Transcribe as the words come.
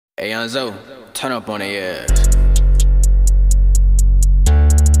Hey, Young Zo, turn up on their ass.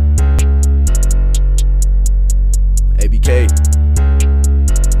 ABK,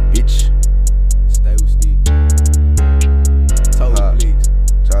 bitch. Stay with Steve. Total please.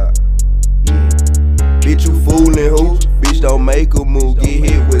 Bitch, you foolin' who? Bitch, don't make a move.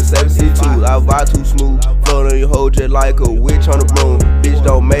 Get hit with 72. I vibe too smooth. Float on your hoe just like a witch on the broom. Bitch,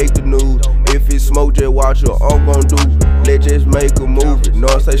 don't make the news. If it's smoke, just watch your arm gon' do. Let's just make a movie.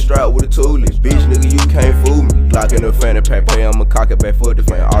 North say strap with a toolie. Bitch, nigga, you can't fool me. Lock in the fanny pack, pay, I'ma cock it back for the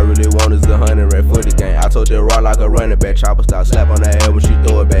fan. All I really want is 100 rap for the game. I told that rock like a running back. Chopper style, slap on that head when she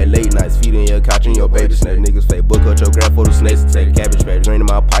throw it back. Late nights, feet in your couch and your baby snatch. Niggas fake, book out your grab for the snakes to take cabbage patch. Green in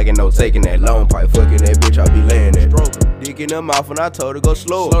my pocket, no taking that long pipe. Fucking that bitch, I be laying that. Dick in the mouth and I told her go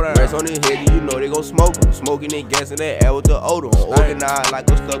slow. Rest on his head, you know they gon' smoke him. Smoking and gas in that air with the odor. Organized like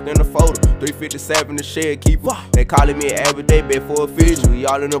I'm stuck in the photo. 357 the shed keeper. They calling me every day, bet for a feature. We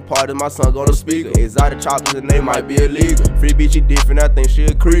all in the party, my son gon' the speaker. Exotic choppers and they might be illegal. Free bitch, she different, I think she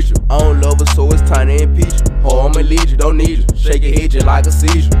a creature. I don't love her, so it's tiny and peach. Oh, I'ma lead you, don't need you. Shake your head just like a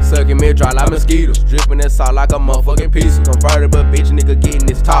seizure. Sucking me dry like mosquitoes. Dripping that salt like a motherfucking pizza. Convertible bitch, nigga getting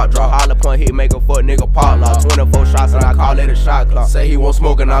his top drop. Holla point hit, make a fuck nigga pop lock. 24 shots and I call it a shot clock. Say he won't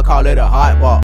smoke and I call it a hot bar.